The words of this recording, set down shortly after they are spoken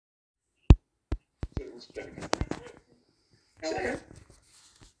Okay.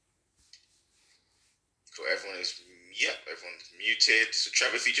 Cool. Everyone's muted. So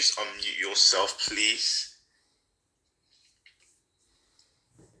Trevor, if you just unmute yourself, please.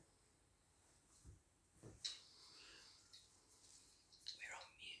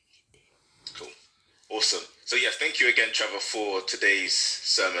 Cool. Awesome. So yeah, thank you again, Trevor, for today's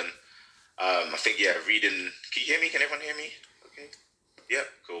sermon. I think reading. Can you hear me? Can everyone hear me? Okay. Yeah.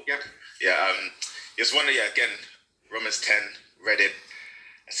 Cool. Yeah. Yeah. Just wonder. Yeah. Again, Romans 10. Read it.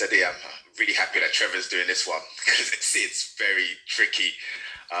 I said, I'm really happy that Trevor's doing this one because it's very tricky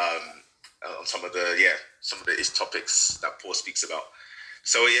on some of the topics that Paul speaks about.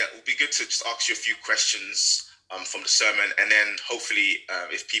 So it would be good to just ask you a few questions from the sermon, and then hopefully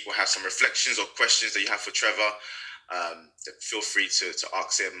if people have some reflections or questions that you have for Trevor, feel free to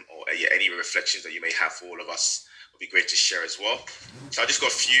ask him, or any reflections that you may have for all of us. It would be great to share as well. So I just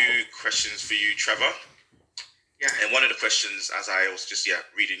got a few questions for you, Trevor. Yeah. And one of the questions, as I was just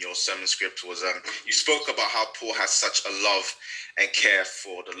reading your sermon script, was you spoke about how Paul has such a love and care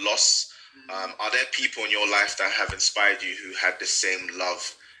for the lost. Are there people in your life that have inspired you who had the same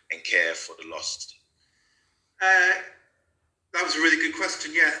love and care for the lost? That was a really good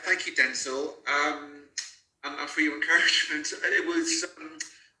question. Yeah, thank you, Denzel, and for your encouragement. It was,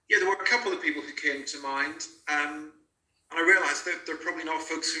 there were a couple of people who came to mind, and I realised that they're probably not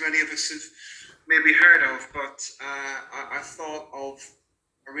folks who many of us have maybe heard of, but I thought of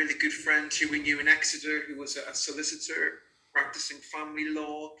a really good friend who we knew in Exeter, who was a solicitor practicing family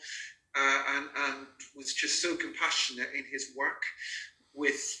law, and was just so compassionate in his work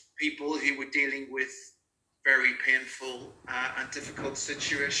with people who were dealing with very painful and difficult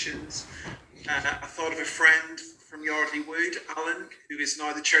situations. I thought of a friend from Yardley Wood, Alan, who is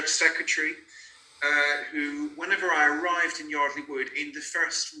now the church secretary, who, whenever I arrived in Yardley Wood in the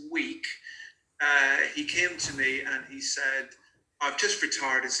first week, he came to me and he said, I've just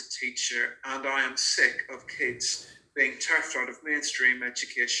retired as a teacher and I am sick of kids being turfed out of mainstream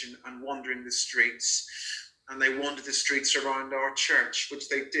education and wandering the streets. And they wandered the streets around our church, which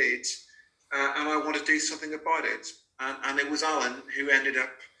they did. And I want to do something about it. And it was Alan who ended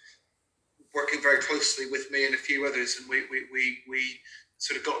up working very closely with me and a few others. And we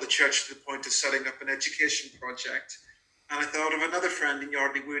sort of got the church to the point of setting up an education project. And I thought of another friend in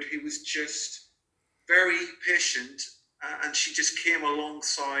Yardley Wood who was just very patient. And she just came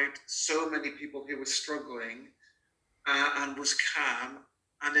alongside so many people who were struggling and was calm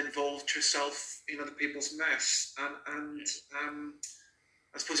and involved herself in other people's mess. And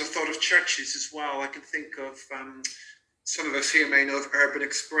I suppose I thought of churches as well. I can think of some of us here may know of Urban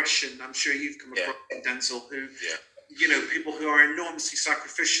Expression. I'm sure you've come across Denzel, who, people who are enormously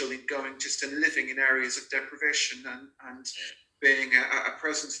sacrificial in going just and living in areas of deprivation and being a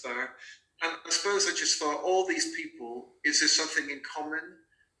presence there. And I suppose I just thought, all these people, is there something in common?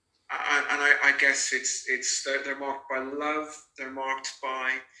 I guess they're marked by love. They're marked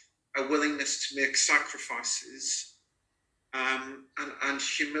by a willingness to make sacrifices. And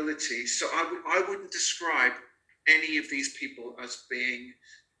humility. So I wouldn't describe any of these people as being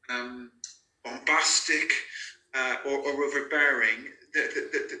bombastic or overbearing.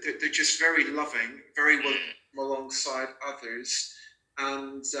 They're just very loving, very willing to come alongside others.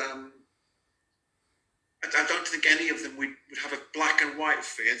 And I don't think any of them would have a black and white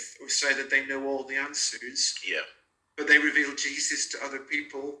faith or say that they know all the answers. Yeah. But they reveal Jesus to other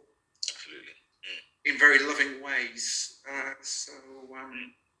people. Absolutely. In very loving ways.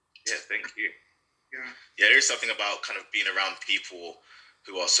 Thank you. Yeah, there is something about kind of being around people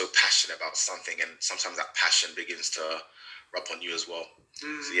who are so passionate about something, and sometimes that passion begins to rub on you as well.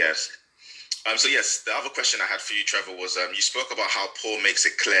 So yes. The other question I had for you, Trevor, was you spoke about how Paul makes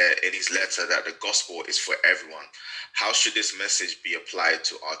it clear in his letter that the gospel is for everyone. How should this message be applied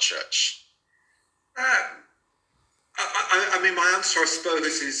to our church? I mean, my answer, I suppose,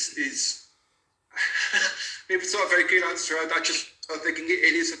 is maybe it's not a very good answer. I'm thinking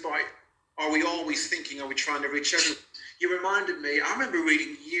it is about, are we always thinking, are we trying to reach everyone? You reminded me, I remember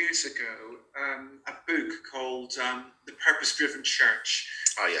reading years ago a book called The Purpose-Driven Church.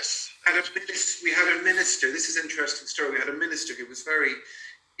 Oh, yes. We had a minister, this is an interesting story, we had a minister who was very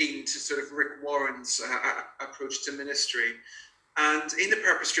into sort of Rick Warren's approach to ministry. And in The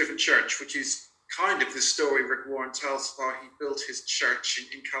Purpose-Driven Church, which is kind of the story Rick Warren tells about how he built his church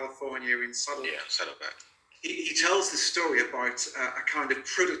in California, in Saddleback. Yeah, Saddleback. He tells the story about a kind of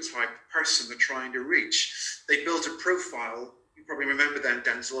prototype person they're trying to reach. They built a profile, you probably remember then,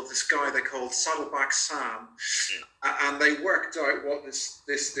 Denzel, of this guy they called Saddleback Sam. And they worked out what this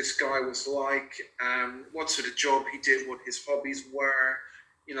guy was like, what sort of job he did, what his hobbies were,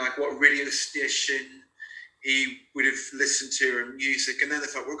 like what radio station he would have listened to her music, and then they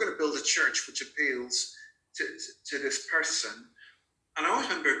thought, we're going to build a church which appeals to this person. And I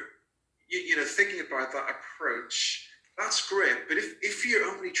remember, thinking about that approach. That's great, but if you're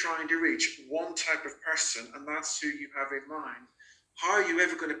only trying to reach one type of person and that's who you have in mind, how are you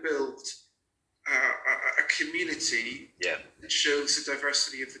ever going to build a community that shows the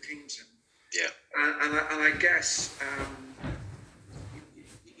diversity of the kingdom? And I guess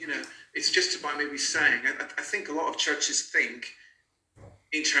it's just about maybe saying. I think a lot of churches think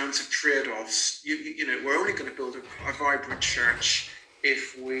in terms of trade-offs. We're only going to build a vibrant church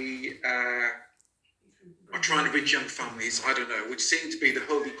if we are trying to reach young families. I don't know, which seem to be the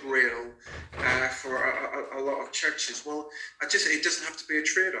holy grail for a lot of churches. Well, it doesn't have to be a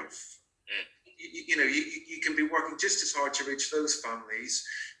trade-off. You can be working just as hard to reach those families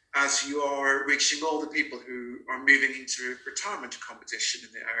as you are reaching all the people who are moving into retirement accommodation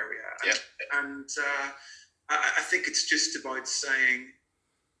in the area. And I think it's just about saying,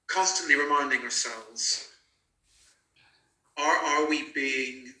 constantly reminding ourselves, are we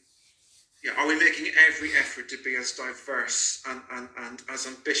making every effort to be as diverse and as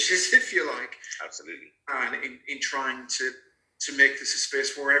ambitious, if you like? Absolutely. And in trying to make this a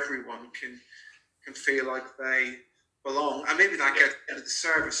space where everyone can feel like they belong, and maybe that gets into the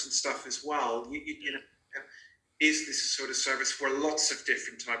service and stuff as well. Is this a sort of service where lots of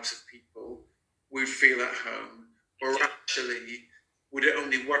different types of people would feel at home, or actually would it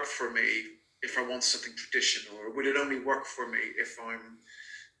only work for me if I want something traditional, or would it only work for me if I'm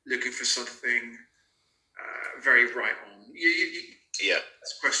looking for something very right on?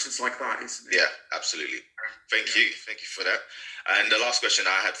 It's questions like that, isn't it? Yeah, absolutely. Thank you for that. And the last question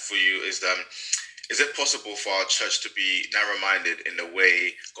I had for you is it possible for our church to be narrow-minded in the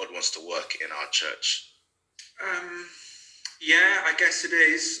way God wants to work in our church? I guess it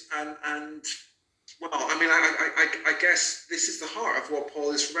is. And well, I mean, I guess this is the heart of what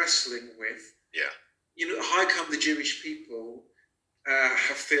Paul is wrestling with. How come the Jewish people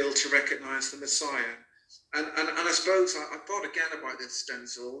have failed to recognize the Messiah? And I suppose I thought again about this,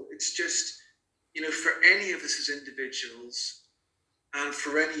 Denzel. It's just, for any of us as individuals and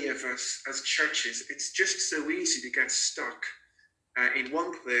for any of us as churches, it's just so easy to get stuck in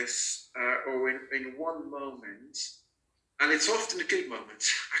one place or in one moment. And it's often a good moment,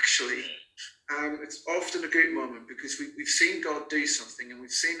 actually. It's often a good moment because we've seen God do something and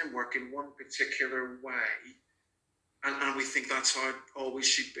we've seen him work in one particular way. And we think that's how it always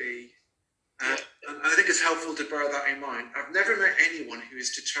should be. And I think it's helpful to bear that in mind. I've never met anyone who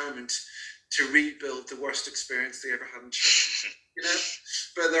is determined to rebuild the worst experience they ever had in church.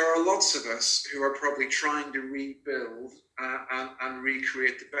 But there are lots of us who are probably trying to rebuild and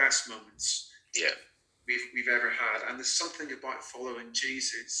recreate the best moments we've ever had. And there's something about following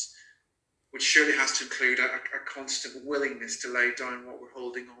Jesus which surely has to include a constant willingness to lay down what we're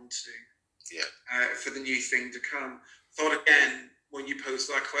holding on to for the new thing to come. Thought again, when you posed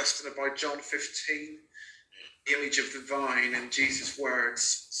that question about John 15, the image of the vine and Jesus'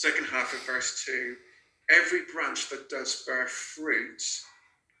 words, second half of verse 2, every branch that does bear fruit,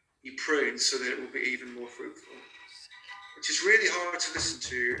 he prunes so that it will be even more fruitful. Which is really hard to listen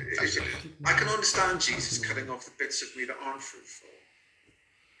to. I can understand Jesus cutting off the bits of me that aren't fruitful.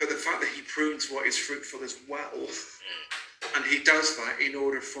 But the fact that he prunes what is fruitful as well, and he does that in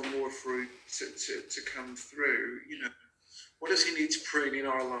order for more fruit to come through, what does he need to prune in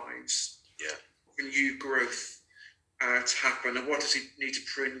our lives? For new growth to happen, and what does he need to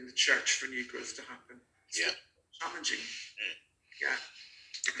prune in the church for new growth to happen? It's challenging.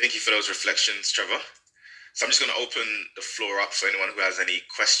 Thank you for those reflections, Trevor. So I'm just going to open the floor up for anyone who has any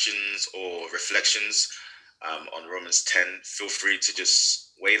questions or reflections on Romans 10. Feel free to just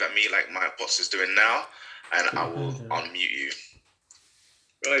wave at me like my apostle is doing now, and I will unmute you.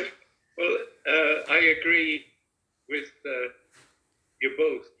 Right. Well, I agree with you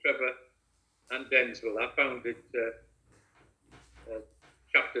both, Trevor and Denzel. I found it,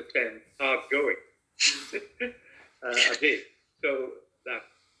 chapter 10, hard going. I did. So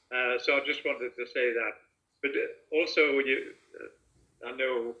I just wanted to say that. But also, I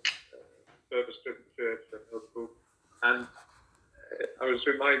know Service Student Church and Notebook, and I was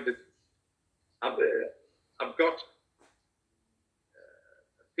reminded, I've got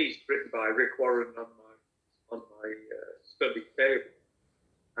a piece written by Rick Warren on my study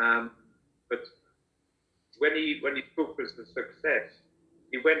table. But when he spoke as a success,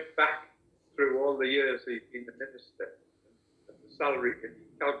 he went back through all the years he'd been a minister and the salary, and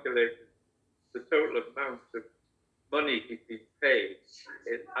he calculated the total amount of money he'd been paid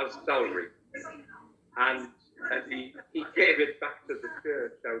as salary. And and he gave it back to the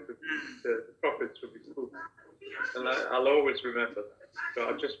church out of the profits from his book. And I'll always remember that. So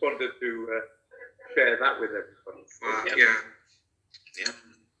I just wanted to share that with everybody. Yeah.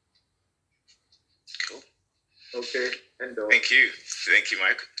 Cool. Okay, end of. Thank you,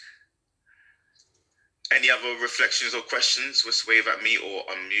 Mike. Any other reflections or questions? Just wave at me or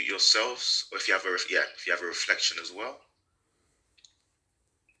unmute yourselves. Or if you have a reflection as well.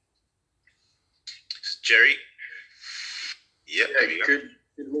 Jerry. Yep. Yeah,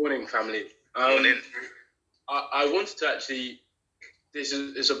 good morning, family. Morning. I wanted to actually. This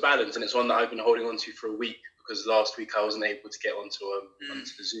is a balance, and it's one that I've been holding on to for a week because last week I wasn't able to get onto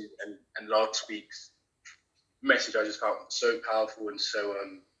the Zoom, and last week's message I just found so powerful and so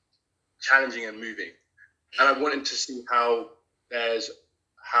challenging and moving. And I wanted to see how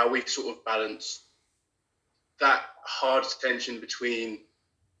we sort of balance that hard tension between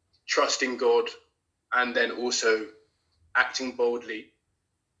trusting God and then also acting boldly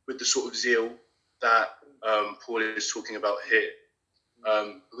with the sort of zeal that Paul is talking about here.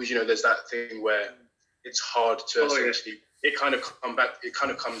 Because there's that thing where it's hard to essentially it kind of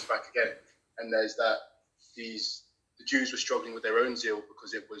comes back again, and there's that the Jews were struggling with their own zeal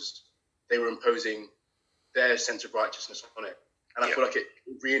because they were imposing their sense of righteousness on it, and I feel like it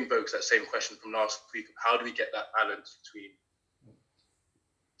re-invokes that same question from last week of how do we get that balance between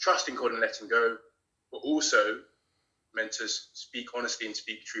trusting God and letting go, but also meant to speak honestly and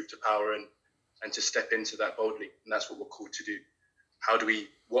speak truth to power and to step into that boldly, and that's what we're called to do.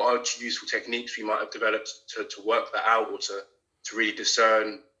 What are useful techniques we might have developed to work that out, or to really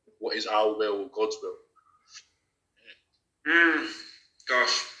discern what is our will or God's will?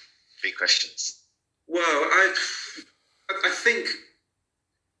 Gosh, big questions. Well, I think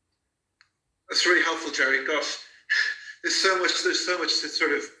that's really helpful, Jerry. Gosh, there's so much to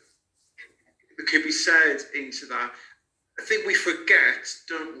sort of that could be said into that. I think we forget,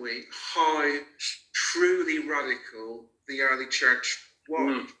 don't we, how truly radical the early church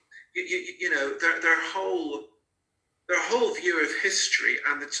was. Their whole view of history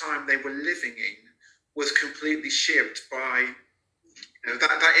and the time they were living in was completely shaped by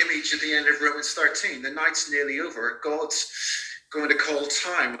that image at the end of Romans 13. The night's nearly over. God's going to call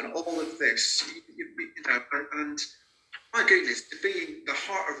time, and all of this, and my goodness, to be in the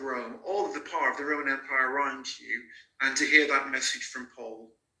heart of Rome, all of the power of the Roman Empire around you, and to hear that message from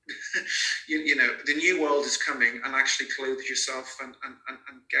Paul. The new world is coming, and actually clothe yourself and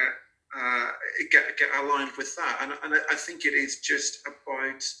get aligned with that. And I think it is just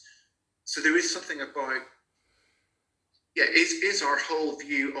about. So there is something about. Is our whole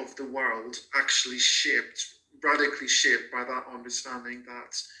view of the world actually radically shaped by that understanding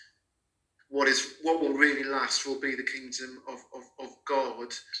that what will really last will be the kingdom of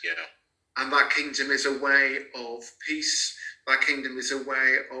God. Yeah. And that kingdom is a way of peace. That kingdom is a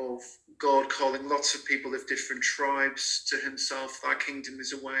way of God calling lots of people of different tribes to himself. That kingdom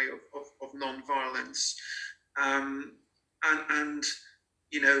is a way of non-violence.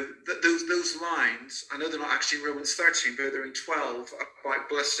 Those lines, I know they're not actually in Romans 13, but they're in 12, about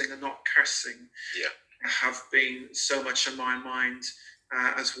blessing and not cursing, have been so much in my mind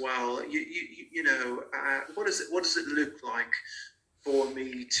as well. What does it look like for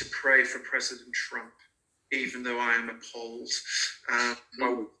me to pray for President Trump, even though I am appalled?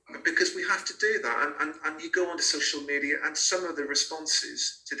 Because we have to do that. And you go onto social media, and some of the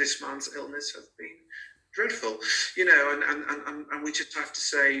responses to this man's illness have been dreadful, and we just have to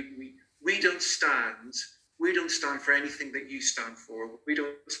say we don't stand for anything that you stand for. We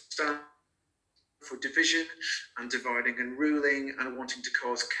don't stand for division and dividing and ruling and wanting to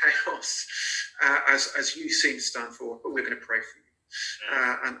cause chaos, as you seem to stand for. But we're going to pray for you,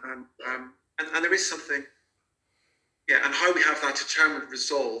 and there is something, and how we have that determined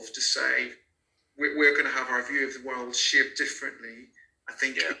resolve to say we're going to have our view of the world shaped differently. I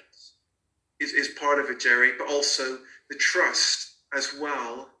think. Is part of it, Jerry, but also the trust as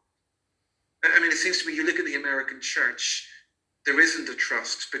well. I mean, it seems to me you look at the American church, there isn't a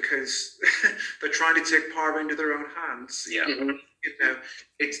trust because they're trying to take power into their own hands. Yeah.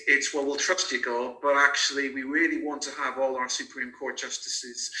 It's we'll trust you, God, but actually we really want to have all our Supreme Court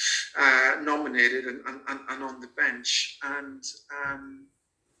justices nominated and on the bench. And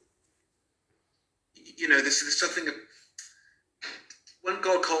there's something. When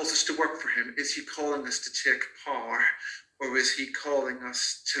God calls us to work for him, is he calling us to take power, or is he calling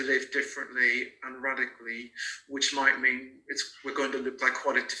us to live differently and radically, which might mean we're going to look like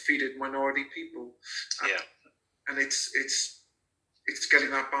quite a defeated minority people. And it's getting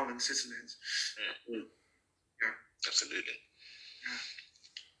that balance, isn't it? Yeah. Absolutely.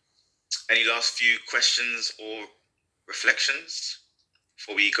 any last few questions or reflections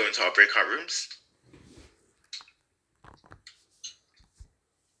before we go into our breakout rooms?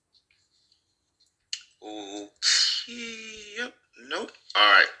 Okay, yep, nope.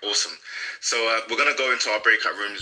 All right, awesome. So we're gonna go into our breakout rooms